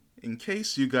In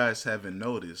case you guys haven't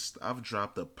noticed, I've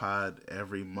dropped a pod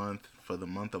every month for the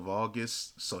month of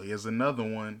August. So here's another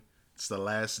one. It's the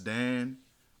last Dan.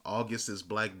 August is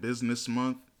Black Business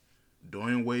Month.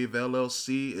 Doing Wave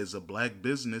LLC is a black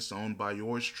business owned by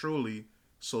yours truly.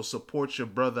 So support your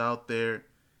brother out there.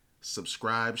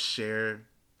 Subscribe, share,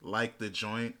 like the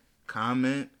joint,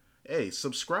 comment. Hey,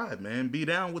 subscribe, man. Be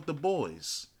down with the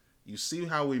boys. You see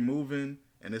how we moving,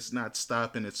 and it's not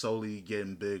stopping. It's only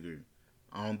getting bigger.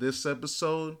 On this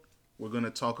episode, we're gonna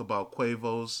talk about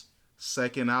Quavo's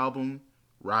second album,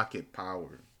 Rocket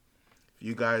Power. If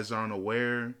you guys aren't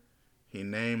aware, he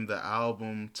named the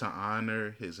album to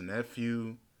honor his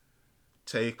nephew,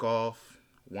 Takeoff,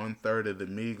 one third of the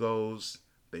Migos.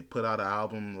 They put out an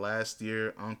album last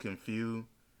year, Unconfused.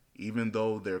 Even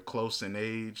though they're close in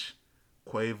age,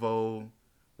 Quavo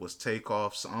was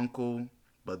Takeoff's uncle,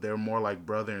 but they're more like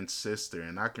brother and sister.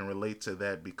 And I can relate to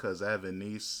that because I have a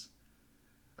niece.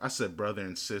 I said brother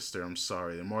and sister, I'm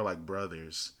sorry. They're more like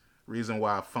brothers. Reason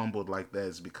why I fumbled like that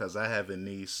is because I have a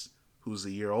niece who's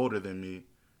a year older than me.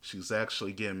 She's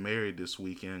actually getting married this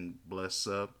weekend, bless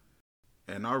up.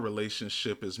 And our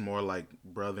relationship is more like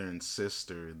brother and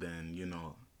sister than,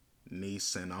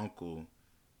 niece and uncle.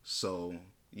 So,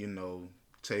 you know,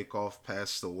 Takeoff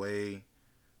passed away.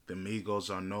 The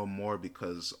Migos are no more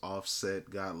because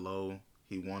Offset got low.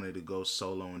 He wanted to go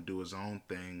solo and do his own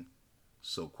thing.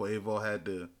 So Quavo had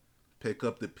to pick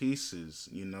up the pieces,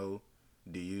 Do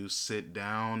you sit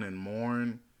down and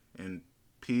mourn in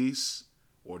peace?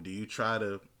 Or do you try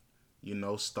to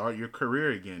start your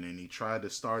career again? And he tried to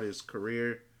start his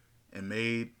career and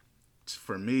made,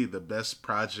 for me, the best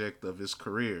project of his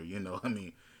career.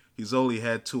 He's only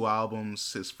had two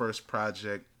albums. His first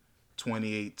project,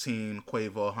 2018,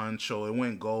 Quavo Huncho, it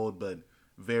went gold, but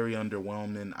very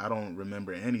underwhelming. I don't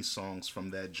remember any songs from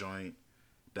that joint.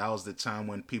 That was the time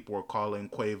when people were calling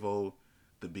Quavo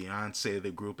the Beyonce of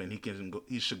the group, and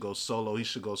he should go solo. He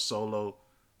should go solo.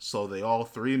 So they all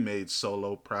three made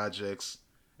solo projects,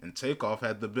 and Takeoff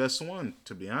had the best one,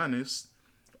 to be honest.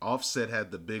 Offset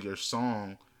had the bigger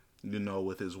song,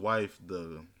 with his wife,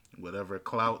 the whatever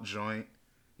clout joint.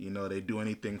 They do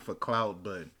anything for clout,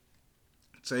 but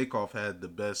Takeoff had the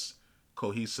best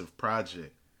cohesive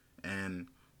project. And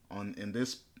on in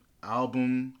this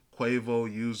album,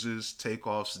 Quavo uses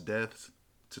Takeoff's death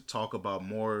to talk about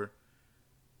more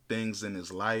things in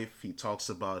his life. He talks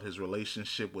about his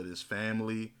relationship with his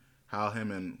family, how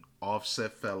him and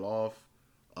Offset fell off,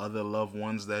 other loved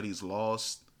ones that he's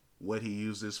lost, what he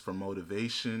uses for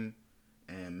motivation.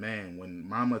 And man, when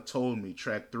Mama Told Me,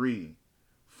 track 3,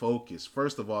 Focus.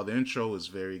 First of all, the intro is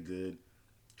very good.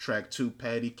 Track 2,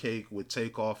 Patty Cake with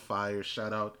Takeoff Fire.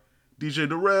 Shout out DJ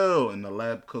Darrell and the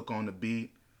Lab Cook on the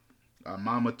beat.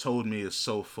 Mama Told Me is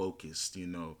so focused, if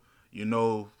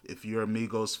you're a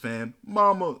Migos fan,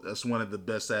 Mama, that's one of the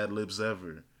best ad libs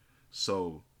ever.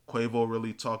 So Quavo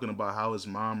really talking about how his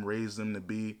mom raised him to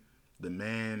be the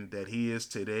man that he is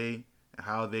today, and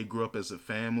how they grew up as a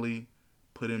family,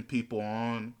 putting people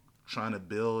on, trying to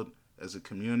build as a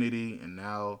community, and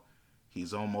now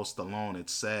he's almost alone.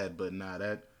 It's sad, but nah,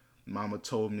 that Mama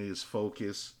Told Me is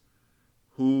focus.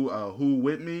 Who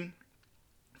with me?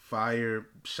 Fire.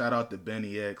 Shout out to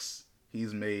Benny X. He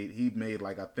made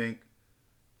like I think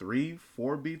 3,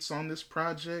 4 beats on this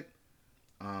project.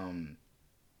 Um,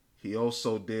 he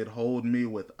also did Hold Me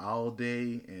with All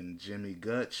Day and Jimmy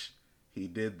Gutch. He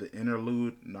did the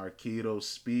interlude Narquito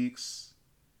Speaks.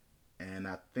 And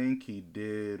I think he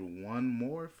did one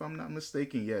more, if I'm not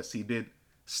mistaken. Yes, he did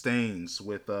Stains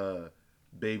with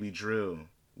Baby Drill,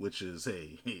 which is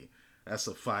that's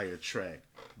a fire track.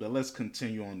 But let's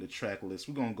continue on the track list.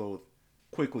 We're gonna go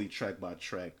quickly track by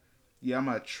track. Yeah, I'm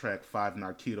at track 5,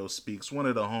 Narquito Speaks. One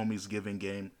of the homies giving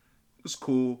game. It's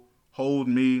cool. Hold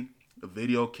Me. A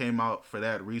video came out for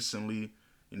that recently.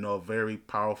 A very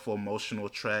powerful, emotional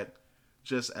track.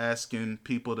 Just asking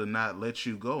people to not let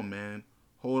you go, man.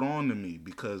 Hold on to me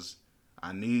because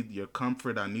I need your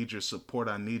comfort. I need your support.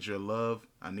 I need your love.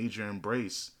 I need your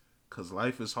embrace. Because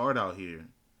life is hard out here.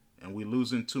 And we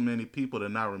losing too many people to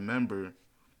not remember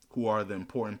who are the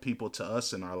important people to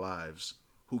us in our lives,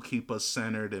 who keep us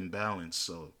centered and balanced.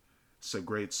 So it's a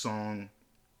great song.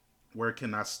 Where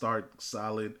Can I Start?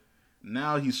 Solid.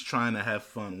 Now he's trying to have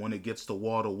fun when it gets to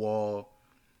wall.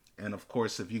 And of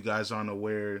course, if you guys aren't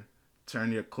aware,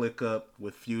 Turn Your Click Up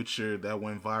with Future. That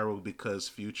went viral because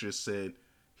Future said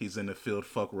he's in the field,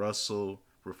 fuck Russell,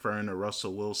 referring to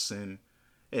Russell Wilson.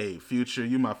 Hey, Future,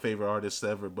 you my favorite artist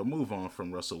ever, but move on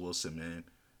from Russell Wilson, man.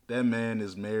 That man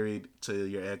is married to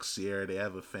your ex Sierra. They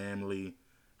have a family.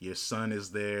 Your son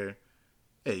is there.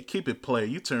 Hey, keep it player.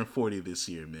 You turned 40 this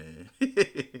year, man.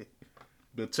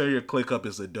 But Tear Your Click Up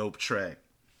is a dope track.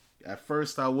 At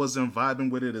first, I wasn't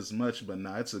vibing with it as much, but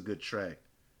nah, it's a good track.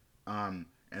 And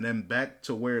then back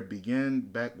where it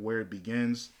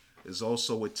begins is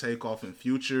also with Takeoff and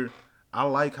Future. I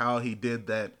like how he did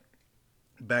that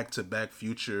back to back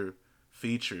Future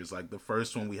features. Like the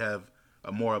first one, we have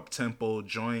a more up tempo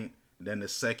joint, then the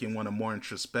second one, a more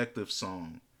introspective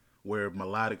song where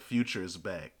melodic Future is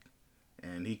back,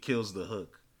 and he kills the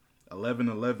hook.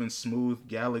 1111 Smooth,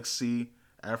 Galaxy,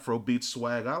 Afrobeat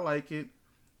swag. I like it.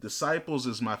 Disciples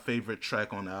is my favorite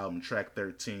track on the album, track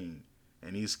 13.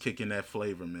 And he's kicking that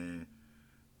flavor, man.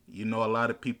 You know, a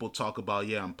lot of people talk about,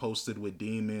 yeah, I'm posted with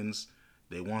demons.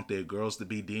 They want their girls to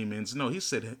be demons. No,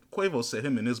 Quavo said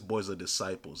him and his boys are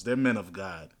disciples. They're men of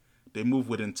God. They move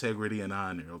with integrity and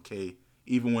honor, okay?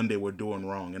 Even when they were doing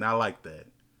wrong. And I like that.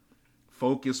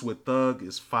 Focus with Thug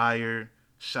is fire.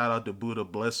 Shout out to Buddha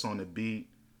Bless on the beat.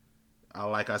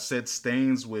 Like I said,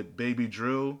 Stains with Baby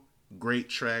Drill, great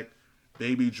track.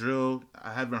 Baby Drill,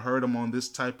 I haven't heard him on this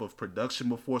type of production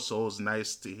before, so it was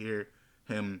nice to hear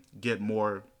him get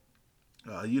more,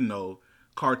 you know,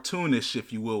 cartoonish,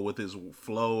 if you will, with his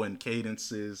flow and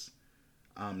cadences.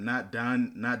 Not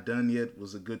done yet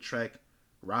was a good track.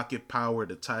 Rocket Power,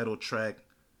 the title track,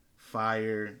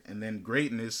 fire, and then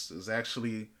Greatness is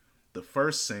actually the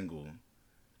first single.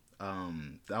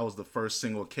 That was the first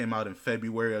single. It came out in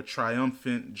February. A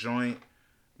triumphant joint.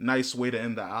 Nice way to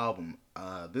end the album.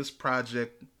 This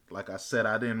project, like I said,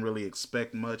 I didn't really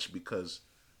expect much because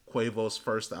Quavo's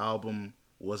first album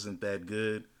wasn't that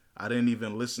good. I didn't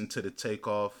even listen to the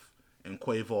Takeoff and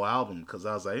Quavo album because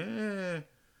I was like,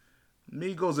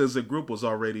 Migos as a group was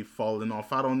already falling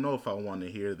off. I don't know if I want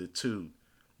to hear the two.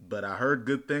 But I heard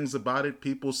good things about it.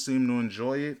 People seem to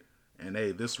enjoy it. And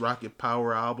hey, this Rocket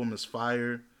Power album is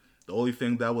fire. The only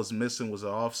thing that was missing was an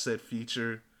Offset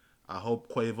feature. I hope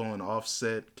Quavo and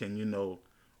Offset can,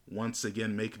 once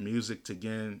again make music to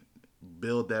again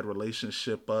build that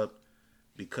relationship up.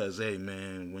 Because hey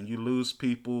man, when you lose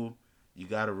people, you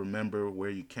gotta remember where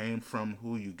you came from,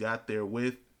 who you got there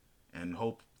with, and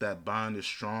hope that bond is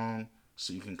strong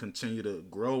so you can continue to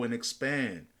grow and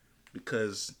expand.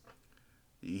 Because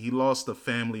he lost a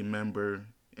family member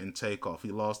in Takeoff.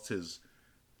 He lost his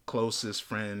closest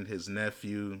friend, his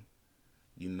nephew,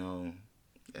 you know,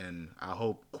 and I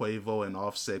hope Quavo and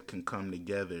Offset can come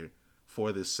together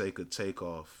for the sake of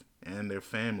Takeoff and their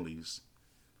families.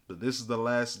 But this is the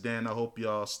last Dan. I hope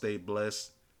y'all stay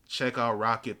blessed. Check out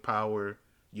Rocket Power.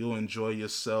 You'll enjoy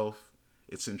yourself.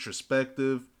 It's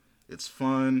introspective. It's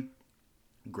fun.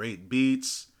 Great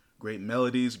beats, great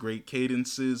melodies, great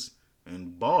cadences,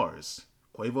 and bars.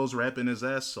 Quavo's rapping his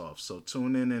ass off. So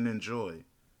tune in and enjoy.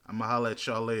 I'ma holla at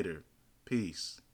y'all later. Peace.